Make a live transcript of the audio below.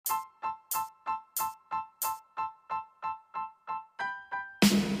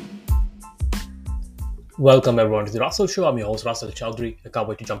Welcome everyone to the Russell Show. I'm your host Russell Chowdhury. I can't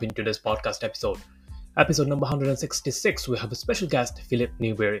wait to jump into today's podcast episode. Episode number 166. We have a special guest, Philip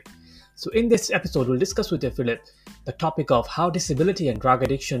Newberry. So in this episode, we'll discuss with you, Philip, the topic of how disability and drug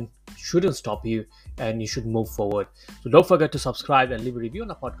addiction shouldn't stop you and you should move forward. So don't forget to subscribe and leave a review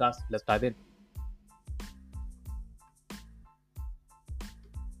on our podcast. Let's dive in.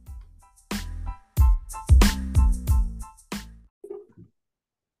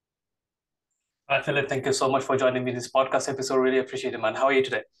 Hi Philip, thank you so much for joining me in this podcast episode. Really appreciate it, man. How are you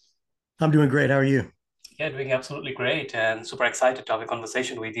today? I'm doing great. How are you? Yeah, doing absolutely great and super excited to have a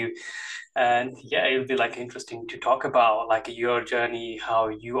conversation with you. And yeah, it'll be like interesting to talk about like your journey, how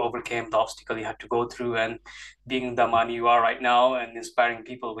you overcame the obstacle you had to go through and being the man you are right now and inspiring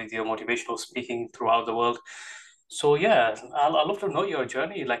people with your motivational speaking throughout the world. So yeah, I'd love to know your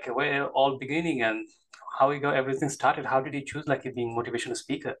journey, like where it all beginning and how you got everything started. How did you choose like being motivational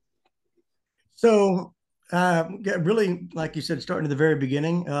speaker? So, really, like you said, starting at the very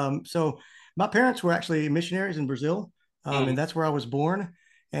beginning. My parents were actually missionaries in Brazil, Mm, and that's where I was born.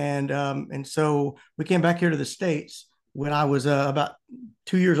 And so we came back here to the States when I was about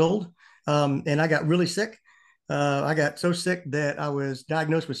 2 years old, and I got really sick. I got so sick that I was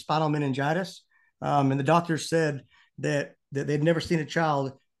diagnosed with spinal meningitis, and the doctors said that they'd never seen a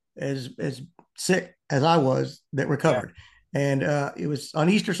child as sick as I was that yeah. recovered. And it was on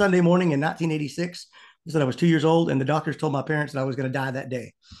Easter Sunday morning in 1986. I said I was 2 years old, and the doctors told my parents that I was going to die that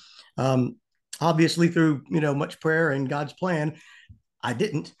day. Um, Obviously, through much prayer and God's plan, I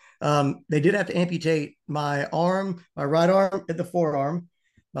didn't. They did have to amputate my arm, my right arm at the forearm,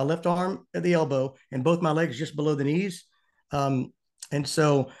 my left arm at the elbow, and both my legs just below the knees. Um, and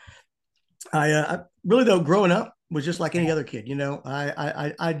so I really though growing up was just like any other kid.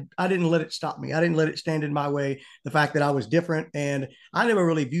 I didn't let it stop me. I didn't let it stand in my way. The fact that I was different, and I never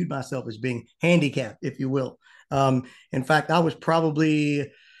really viewed myself as being handicapped, if you will. In fact, I was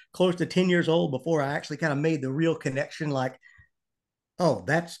probably close to 10 years old before I actually kind of made the real connection. Like, oh,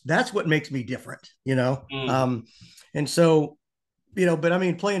 that's what makes me different. Mm, And so but I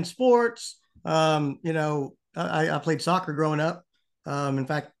mean, playing sports. I played soccer growing up. In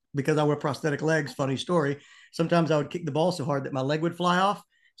fact, because I wear prosthetic legs, funny story. Sometimes I would kick the ball so hard that my leg would fly off.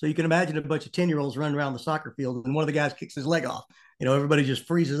 So you can imagine a bunch of 10-year-olds running around the soccer field, and one of the guys kicks his leg off. Everybody just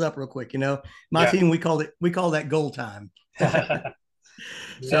freezes up real quick. My yeah. team, we call that goal time.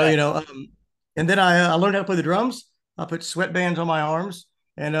 So Yeah. and then I learned how to play the drums. I put sweatbands on my arms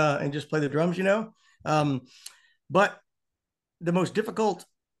and just play the drums. Um, but the most difficult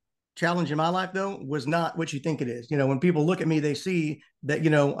challenge in my life though was not what you think it is. When people look at me, they see that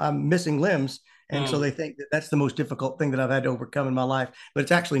I'm missing limbs, and so Mm. they think that that's the most difficult thing that I've had to overcome in my life, but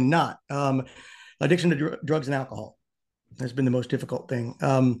it's actually not. Addiction to drugs and alcohol has been the most difficult thing.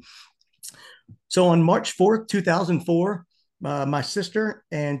 So on March 4th, 2004, my sister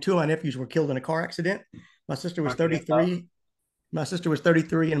and two of my nephews were killed in a car accident. My sister was Sorry to hear that. 33. My sister was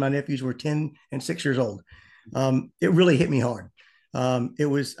 33, and my nephews were 10 and 6 years old. It really hit me hard. It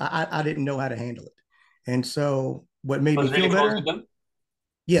was I didn't know how to handle it, and so what made me Was feel really close to better? them.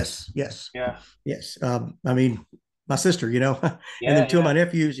 Yes, yes, Yeah. yes. I mean, my sister, and Yeah, then two of yeah. my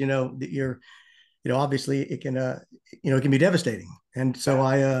nephews. That obviously it can, it can be devastating. And so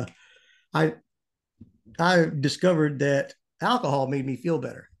Yeah. I, I discovered that alcohol made me feel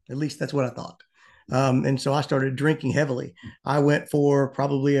better. At least that's what I thought. And so I started drinking heavily. I went for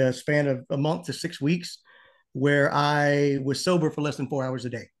probably a span of a month to 6 weeks where I was sober for less than 4 hours a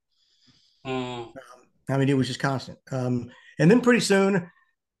day. Mm. I mean, it was just constant. And then pretty soon,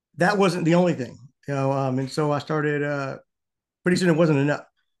 that wasn't the only thing, and so I started, pretty soon it wasn't enough.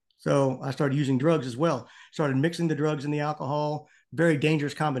 So I started using drugs as well, started mixing the drugs and the alcohol, very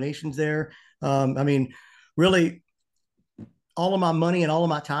dangerous combinations there. I mean, really, all of my money and all of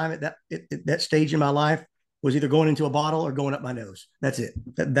my time at that stage in my life was either going into a bottle or going up my nose. That's it.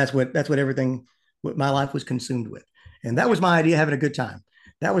 That's what everything, what my life was consumed with. And that Yeah. was my idea, having a good time.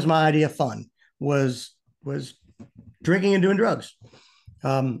 That was my idea of fun, was drinking and doing drugs.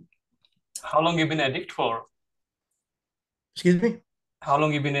 Um, How long you been addicted for? Excuse me. How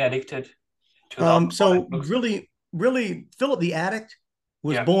long you been addicted to the alcohol and So drugs? really, Philip the Addict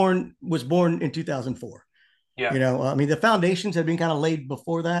Yeah. was born in 2004. Yeah. I mean, the foundations had been kind of laid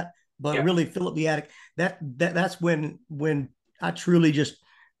before that, but Yeah. really, Philip the Addict, that's when I truly just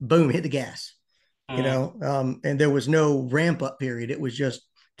boom hit the gas. Mm. And there was no ramp up period. It was just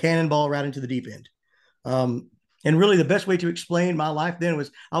cannonball right into the deep end. Um, and really, the best way to explain my life then was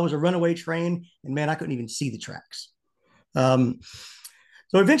I was a runaway train, and man, I couldn't even see the tracks. Um,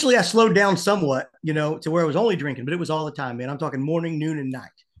 so eventually, I slowed down somewhat, to where I was only drinking, but it was all the time, man. I'm talking morning, noon, and night.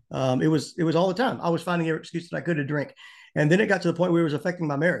 It was all the time. I was finding every excuse that I could to drink, and then it got to the point where it was affecting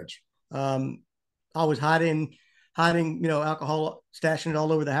my marriage. I was hiding, alcohol, stashing it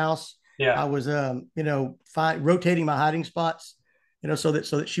all over the house. Yeah. I was, rotating my hiding spots, so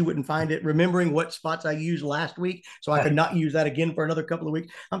that she wouldn't find it. Remembering what spots I used last week, so I could not use that again for another couple of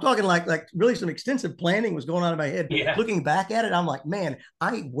weeks. I'm talking like really some extensive planning was going on in my head. Yeah. Looking back at it, I'm like, man,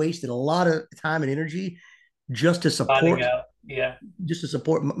 I wasted a lot of time and energy just to Finding support out. Yeah. just to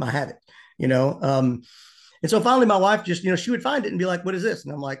support my habit, you know. And so finally, my wife just, she would find it and be like, "What is this?"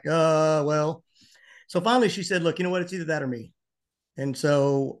 And I'm like, well. So finally, she said, "Look, you know what? It's either that or me." And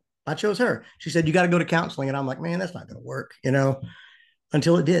so I chose her. She said, "You got to go to counseling," and I'm like, "Man, that's not going to work,"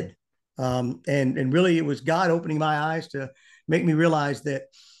 until it did. And really, it was God opening my eyes to make me realize that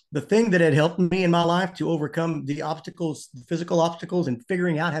the thing that had helped me in my life to overcome the obstacles, the physical obstacles, and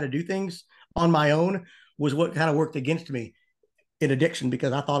figuring out how to do things on my own was what kind of worked against me in addiction,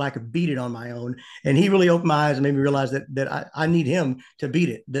 because I thought I could beat it on my own. And he really opened my eyes and made me realize that I need him to beat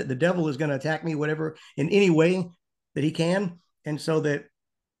it. That the devil is going to attack me, whatever, in any way that he can. And so that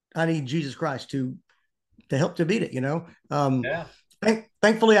I need Jesus Christ to help to beat it. Yeah.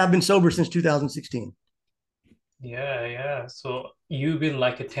 Thankfully, I've been sober since 2016. Yeah. Yeah. So you've been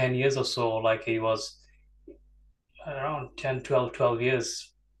like a 10 years or so, like it was around 10, 12, 12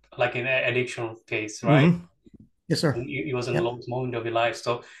 years, like in addiction phase, right? Mm-hmm. Yes, sir. It was in the Yep. lowest moment of your life.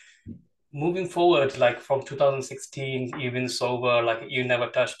 So moving forward, like from 2016, you've been sober, like you never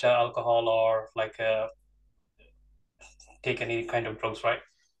touched alcohol or like take any kind of drugs, right?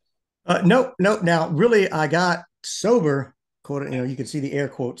 Nope, nope. Now, really, I got sober. Quote, you can see the air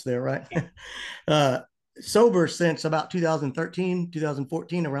quotes there, right? Yeah. uh, Sober since about 2013,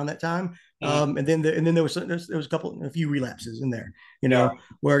 2014, around that time. Mm, And then there was a few relapses in there, yeah.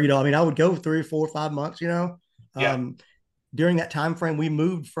 where I mean, I would go 3, 4, 5 months. Yeah. Um, during that time frame, we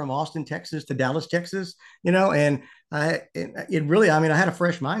moved from Austin, Texas to Dallas, Texas. And it really, I mean, I had a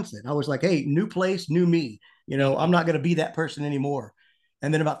fresh mindset. I was like, hey, new place, new me. I'm Hmm. not going to be that person anymore.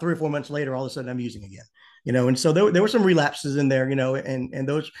 And then about 3 or 4 months later, all of a sudden, I'm using again. And so there were some relapses in there. And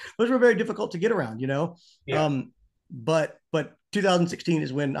those were very difficult to get around. Yeah. Um, but 2016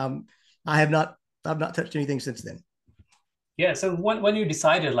 is when I have not I've not touched anything since then. Yeah. So when you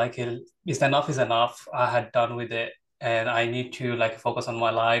decided like is enough, I had done with it and I need to like focus on my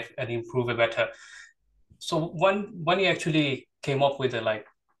life and improve it better. So when you actually came up with it, like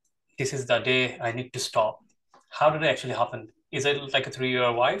this is the day I need to stop, how did it actually happen? Is it like a through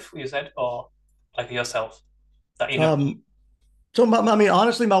your wife, you said, or like yourself, the inner peace? Um, So, I mean,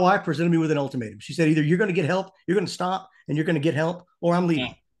 honestly, my wife presented me with an ultimatum. She said, either you're going to get help, you're going to stop, and you're going to get help, or I'm Mm,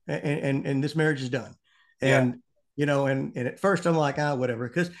 leaving, and this marriage is done. yeah. And and at first I'm like, whatever,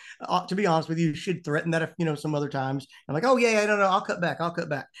 because to be honest with you, she'd threatened that some other times. I'm like, oh yeah, no, I'll cut back, I'll cut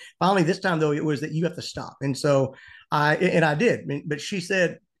back. Finally, this time though, it was that you have to stop, and so I did. But she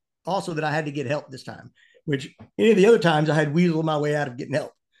said also that I had to get help this time, which any of the other times I had weaseled my way out of getting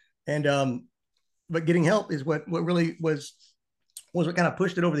help, and but getting help is what really was what kind of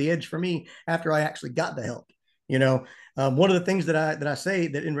pushed it over the edge for me after I actually got the help. One of the things that I say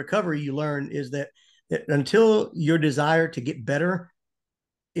that in recovery you learn is that until your desire to get better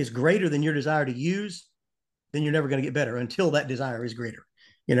is greater than your desire to use, then you're never going to get better until that desire is greater.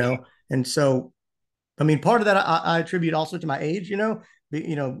 You Yeah. know, and so I mean, part of that I attribute also to my age.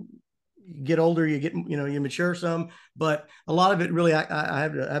 You get older, you get you mature some, but a lot of it really I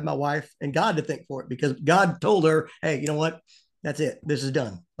have my wife and God to thank for it, because God told her, hey, you know what, that's it, this is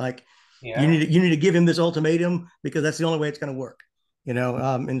done. Like, Yeah. you need to give him this ultimatum, because that's the only way it's going to work.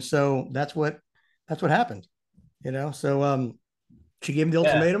 And so that's what happened. So she gave me the Yeah.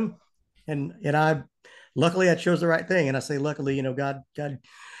 ultimatum, and I luckily I chose the right thing. And I say luckily,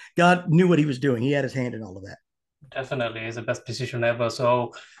 God knew what he was doing. He had his hand in all of that. Definitely is the best decision ever.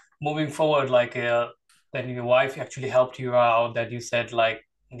 So moving forward, like then your wife actually helped you out, that you said like,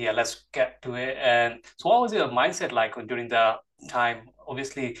 yeah, let's get to it. And so what was your mindset like during the time?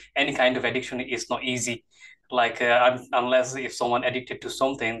 Obviously, any kind of addiction is not easy. Like unless if someone addicted to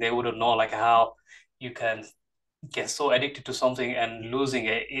something, they wouldn't know like how you can get so addicted to something and losing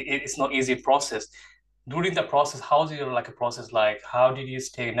it. It's not easy process. During the process, how's your like a process like? How did you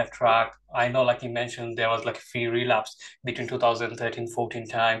stay in that track? I know, like you mentioned, there was like a free relapse between 2013, 14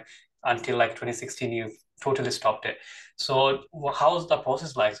 time until like 2016, you totally stopped it. So how's the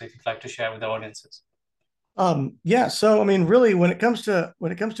process like? So if you'd like to share with the audiences. Yeah. So I mean, really, when it comes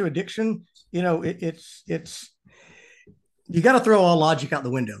to addiction, it's you got to throw all logic out the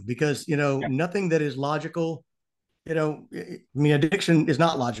window, because Yeah. nothing that is logical. I mean, addiction is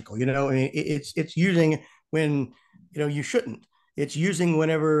not logical. I mean, it's using when you shouldn't. It's using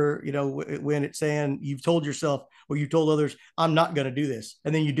whenever, when it's saying you've told yourself or you told others, I'm not going to do this,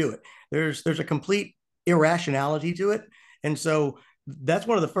 and then you do it. There's a complete irrationality to it. And so that's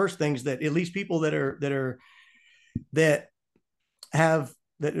one of the first things that at least people that have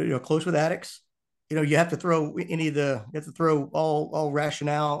that close with addicts, you have to throw you have to throw all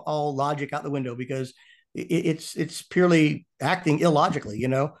rationale, all logic out the window, because it's purely acting illogically,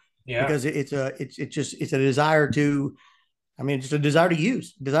 Yeah. because it's a desire to, I mean, just a desire to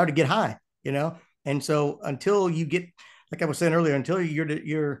use, desire to get high, you know. And so until you get, like I was saying earlier, until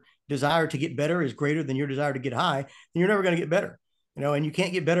your desire to get better is greater than your desire to get high, then you're never going to get better, And you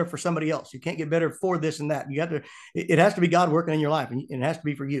can't get better for somebody else. You can't get better for this and that. You have to. It has to be God working in your life, and it has to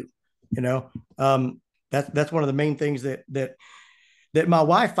be for you. You know, um, that's one of the main things that my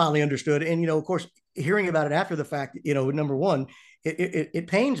wife finally understood. And of course, hearing about it after the fact, number one, it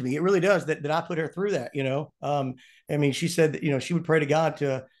pains me. It really does that I put her through that. I mean, she said that she would pray to God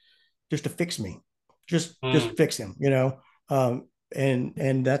to just to fix me, just Mm. fix him.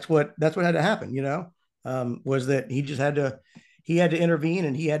 And that's what had to happen. Was that he had to intervene,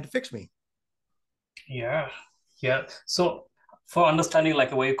 and he had to fix me. Yeah. Yeah. So for understanding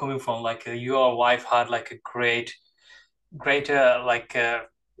like where you're coming from, like your wife had like a great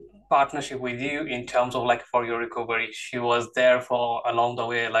partnership with you in terms of like for your recovery. She was there for along the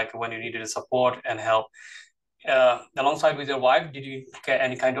way, like when you needed support and help. Alongside with your wife, did you get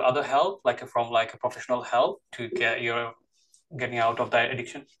any kind of other help, like from like a professional help to get your getting out of that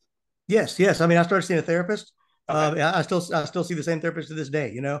addiction? Yes, yes. I mean, I started seeing a therapist. Okay. I still see the same therapist to this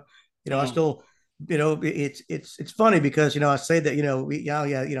day. I Mm. still, it's funny because I say that yeah,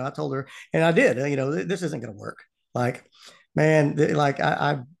 yeah, I told her, and I did. This isn't going to work. Like, man, like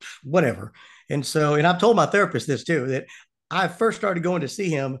I whatever. And I've told my therapist this too, that I first started going to see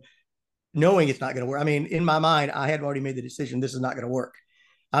him knowing it's not going to work. I mean, in my mind, I had already made the decision this is not going to work.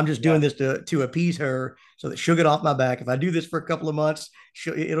 I'm just Yeah. doing this to appease her so that she'll get off my back. If I do this for a couple of months,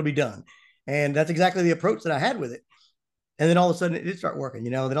 it'll be done. And that's exactly the approach that I had with it. And then all of a sudden it did start working,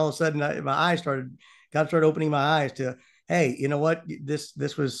 Then all of a sudden God started opening my eyes to, hey, you know what? This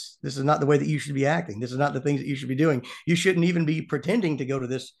is not the way that you should be acting. This is not the things that you should be doing. You shouldn't even be pretending to go to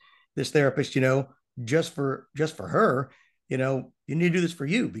this therapist, just for her. You need to do this for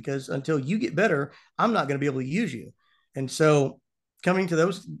you, because until you get better, I'm not going to be able to use you. And so coming to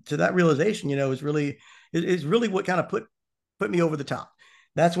that realization, is really what kind of put me over the top.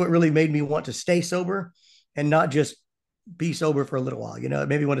 That's what really made me want to stay sober and not just be sober for a little while. It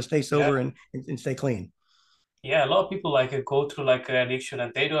made me want to stay Yeah. sober and stay clean. Yeah, a lot of people like go through like addiction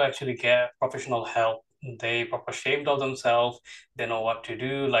and they don't actually get professional help. They proper ashamed of themselves. They know what to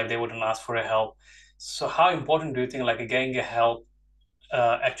do. Like they wouldn't ask for a help. So how important do you think like getting a help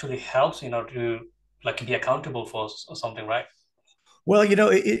actually helps, to like be accountable for something, right? Well,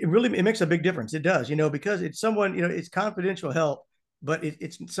 it really it makes a big difference. It does, because it's someone, it's confidential help, but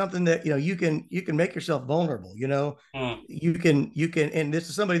it's something that you can make yourself vulnerable. Mm. And this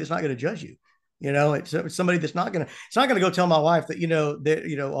is somebody that's not going to judge you. It's somebody that's not going to go tell my wife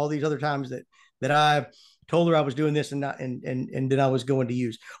that all these other times that I've told her I was doing this and not and then I was going to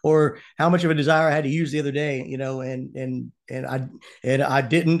use, or how much of a desire I had to use the other day, and I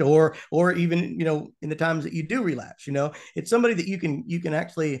didn't, or even in the times that you do relapse. It's somebody that you can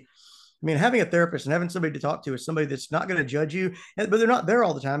actually, I mean, having a therapist and having somebody to talk to is somebody that's not going to judge you, but they're not there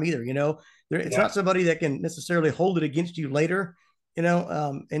all the time either. It's Yeah. not somebody that can necessarily hold it against you later.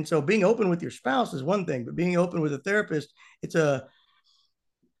 And so being open with your spouse is one thing, but being open with a therapist, it's a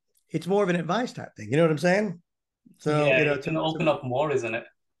it's more of an advice type thing. You know what I'm saying? So, Yeah, it can open up more, isn't it?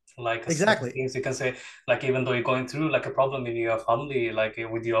 Like certain exactly, things you can say, like even though you're going through like a problem in your family, like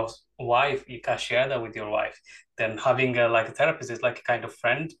with your wife, you can share that with your wife. Then having like a therapist is like a kind of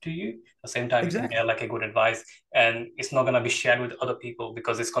friend to you. At the same time, you can get exactly. like a good advice, and it's not gonna be shared with other people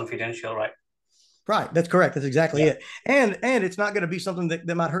because it's confidential, right? Right. That's correct. That's exactly Yeah, it. And it's not going to be something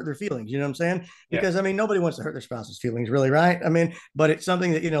that might hurt their feelings. You know what I'm saying? yeah, Because I mean, nobody wants to hurt their spouse's feelings, really, right? I mean, but it's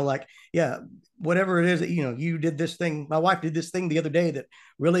something that, like, yeah, whatever it is that, you did this thing. My wife did this thing the other day that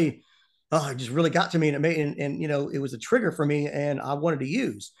really, oh, it just really got to me, and it made, and it was a trigger for me, and I wanted to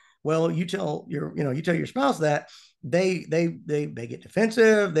use. Well, you tell your spouse that, they get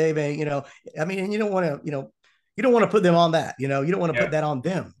defensive. They may, I mean, and you don't want to put them on that. You don't want to put yeah, that on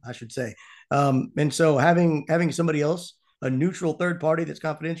them, I should say. And so having somebody else, a neutral third party that's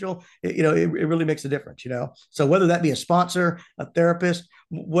confidential, it really makes a difference. So whether that be a sponsor, a therapist,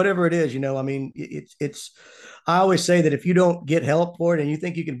 whatever it is, I mean, I always say that if you don't get help for it and you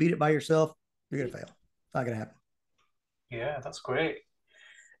think you can beat it by yourself, you're gonna fail. It's not gonna happen. yeah. That's great.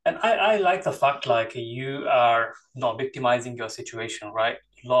 And I like the fact like you are not victimizing your situation, right?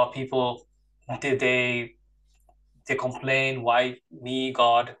 A lot of people they they they complain, why me,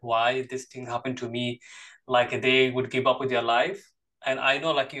 God, why this thing happened to me? Like they would give up with their life. And I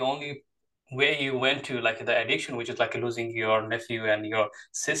know like you only where you went to like the addiction, which is like losing your nephew and your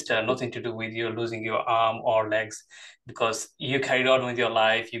sister, nothing to do with you losing your arm or legs, because you carried on with your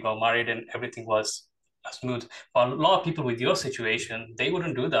life, you got married and everything was smooth. But a lot of people with your situation, they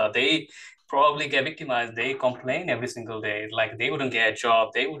wouldn't do that. They probably get victimized. They complain every single day. Like they wouldn't get a job.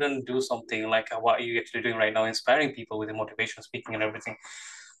 They wouldn't do something like what you're actually doing right now, inspiring people with the motivation speaking and everything.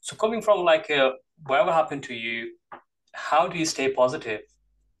 So coming from like whatever happened to you, how do you stay positive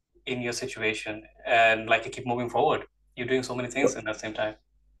in your situation and like keep moving forward? You're doing so many things in the same time.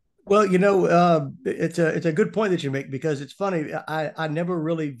 Well, it's a good point that you make because it's funny. I never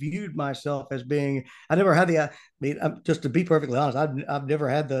really viewed myself as being. I never had the. I mean, just to be perfectly honest, I've never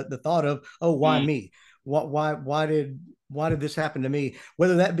had the thought of, oh, why Mm, me? What why did this happen to me?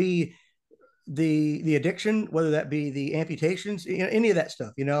 Whether that be the addiction, whether that be the amputations, any of that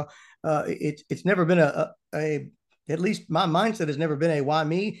stuff. It's never been a at least my mindset has never been a why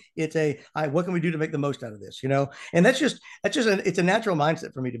me. It's a what can we do to make the most out of this? And it's a natural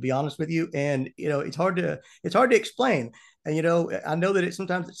mindset for me, to be honest with you. And it's hard to explain. And I know that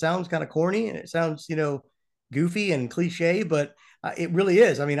sometimes it sounds kind of corny and it sounds goofy and cliche, but it really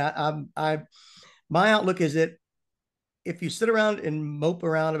is. I mean, I my outlook is that if you sit around and mope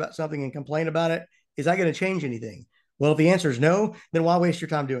around about something and complain about it, is that going to change anything? Well, if the answer is no, then why waste your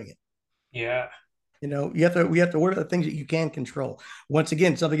time doing it? yeah. We have to worry about the things that you can control. Once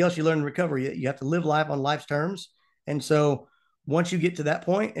again, something else you learn in recovery, you have to live life on life's terms. And so once you get to that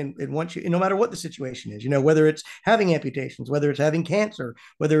point, and once no matter what the situation is, whether it's having amputations, whether it's having cancer,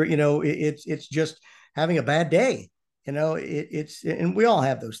 whether, it's just having a bad day, and we all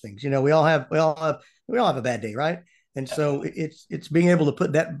have those things, we all have a bad day, right? And so Definitely. it's being able to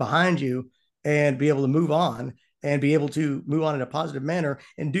put that behind you and be able to move on and be able to move on in a positive manner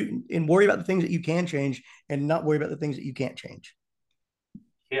and worry about the things that you can change and not worry about the things that you can't change.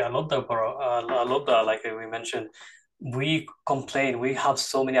 Yeah, I love that, bro. I love that. Like we mentioned, we complain, we have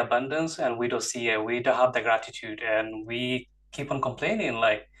so many abundance and we don't see it. We don't have the gratitude and we keep on complaining.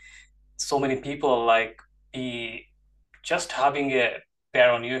 Like so many people like be just having a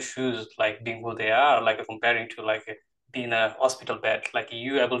pair on your shoes, like being who they are, like comparing to like being a hospital bed, like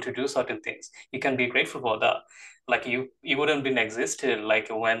you able to do certain things. You can be grateful for that. Like you wouldn't been existed like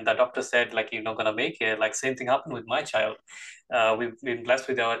when the doctor said like you're not gonna make it. Like same thing happened with my child. We've been blessed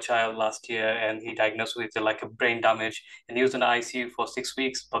with our child last year, and he diagnosed with like a brain damage, and he was in the ICU for 6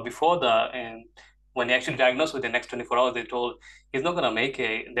 weeks. But before that, and when he actually diagnosed with the next 24 hours, they told he's not gonna make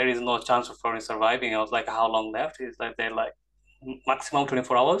it. There is no chance for him surviving. I was like, how long left? He's like, they're like maximum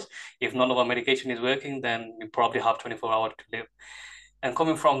 24 hours. If none of our medication is working, then you probably have 24 hours to live. And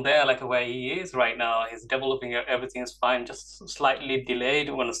coming from there, like where he is right now, he's developing everything is fine, just slightly delayed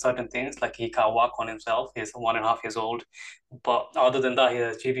on certain things, like he can't walk on himself. He's 1.5 years old. But other than that,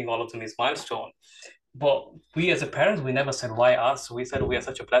 he's achieving all of them his milestone. But we as a parents, we never said why us. We said we are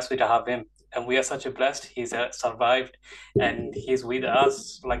such a blessed to have him, and we are such a blessed he's survived, and he's with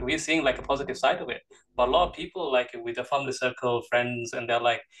us. Like we're seeing like a positive side of it. But a lot of people like with the family circle, friends, and they're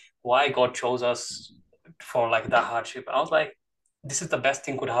like, why God chose us for like that hardship. I was like, this is the best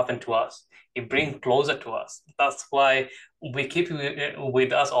thing could happen to us. It brings closer to us. That's why we keep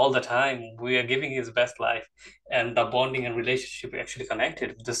with us all the time. We are giving his best life, and the bonding and relationship actually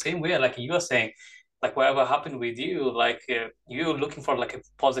connected the same way. Like you are saying, like whatever happened with you, like you're looking for like a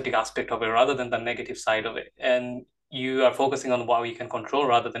positive aspect of it rather than the negative side of it, and you are focusing on what you can control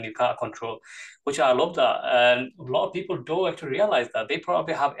rather than you can't control, which I love that. And a lot of people don't actually realize that they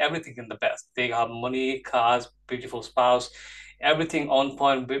probably have everything in the best. They have money, cars, beautiful spouse, everything on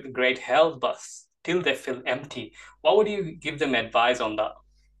point with great health, but still they feel empty. What would you give them advice on that?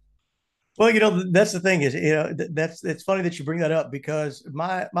 Well, that's the thing is, that's it's funny that you bring that up because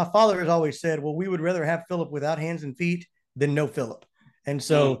my father has always said, well, we would rather have Philip without hands and feet than no Philip. And Mm,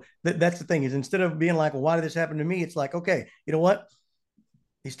 so that's the thing is instead of being like, well, why did this happen to me? It's like, okay, you know what?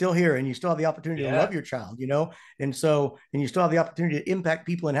 He's still here and you still have the opportunity to yeah, love your child, and you still have the opportunity to impact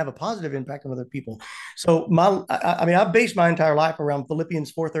people and have a positive impact on other people. So I mean, I've based my entire life around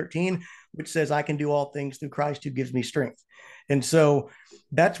Philippians 4:13, which says I can do all things through Christ who gives me strength. And so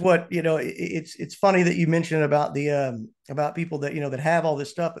that's what, it's funny that you mentioned about about people that, that have all this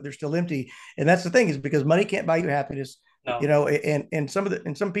stuff, but they're still empty. And that's the thing is because money can't buy you happiness, no, and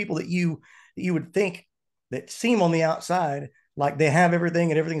some people that you would think that seem on the outside like they have everything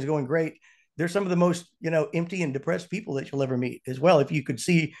and everything's going great. they're some of the most, empty and depressed people that you'll ever meet as well, if you could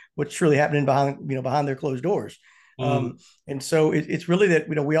see what's truly happening behind their closed doors. Mm, And so it's really that,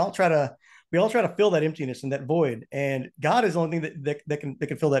 we all try to fill that emptiness and that void, and God is the only thing that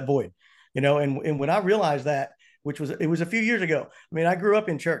can fill that void. And when I realized that, it was a few years ago. I mean, I grew up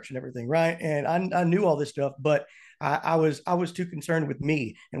in church and everything, right? And I knew all this stuff, but I was too concerned with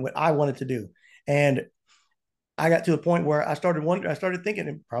me and what I wanted to do. And I got to the point where I started thinking,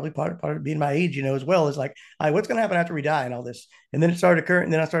 and probably part of being my age, as well, is like, all right, what's going to happen after we die and all this. And then it started occurring,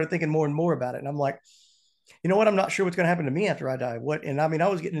 and then I started thinking more and more about it. And I'm like, you know what? I'm not sure what's going to happen to me after I die. And I mean, I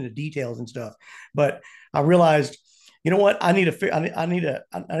was getting into details and stuff, but I realized, you know what? I need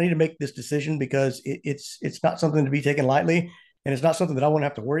to make this decision, because it's not something to be taken lightly, and it's not something that I want to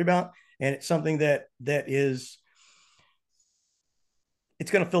have to worry about. And it's something that is, it's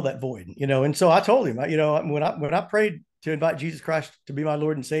going to fill that void. And so I told him, when I prayed to invite Jesus Christ to be my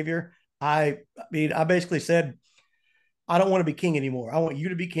Lord and Savior, I basically said, I don't want to be king anymore. I want you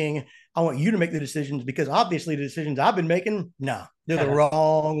to be king. I want you to make the decisions, because obviously the decisions I've been making, nah, they're the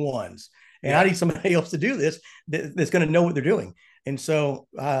wrong ones. And I yeah, need somebody else to do this, that's going to know what they're doing. And so,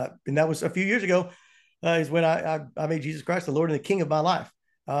 and that was a few years ago, is when I made Jesus Christ the Lord and the King of my life.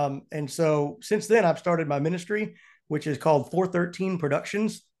 And so since then, I've started my ministry, which is called 413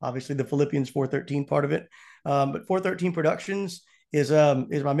 Productions. Obviously, the Philippians 413 part of it, but 413 Productions is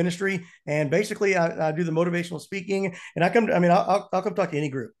my ministry. And basically, I do the motivational speaking, and I'll come talk to any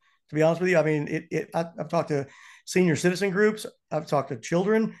group. To be honest with you, I mean, I've talked to senior citizen groups, I've talked to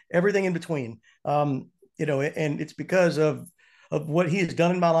children, everything in between. And it's because of what he has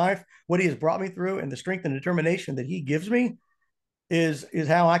done in my life, what he has brought me through, and the strength and determination that he gives me is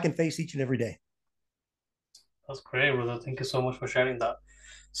how I can face each and every day. that's great, brother. Thank you so much for sharing that.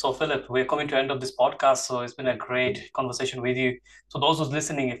 So, Philip, we're coming to the end of this podcast. So, it's been a great conversation with you. So, those who's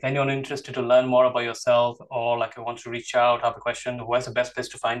listening, if anyone interested to learn more about yourself or like wants to reach out, have a question, where's the best place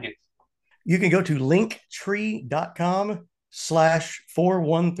to find you? You can go to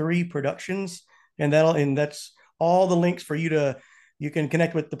linktree.com/413 productions, and that's all the links for you can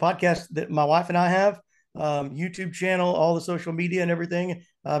connect with the podcast that my wife and I have, YouTube channel, all the social media and everything,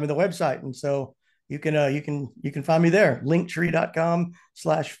 and the website. And so you can find me there,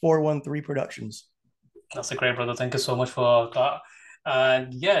 linktree.com/413 productions. That's a great, brother. Thank you so much for that.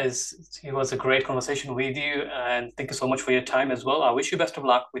 And yeah, it was a great conversation with you. And thank you so much for your time as well. I wish you best of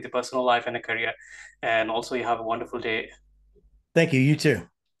luck with your personal life and a career. And also, you have a wonderful day. Thank you. You too.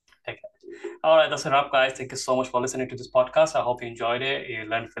 Take care. All right, that's a wrap, guys. Thank you so much for listening to this podcast. I hope you enjoyed it. You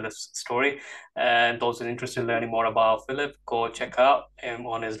learned Philip's story. And those who are interested in learning more about Philip, go check out him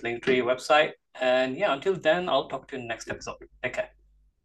on his Linktree website. And yeah, until then, I'll talk to you in the next episode. Take care.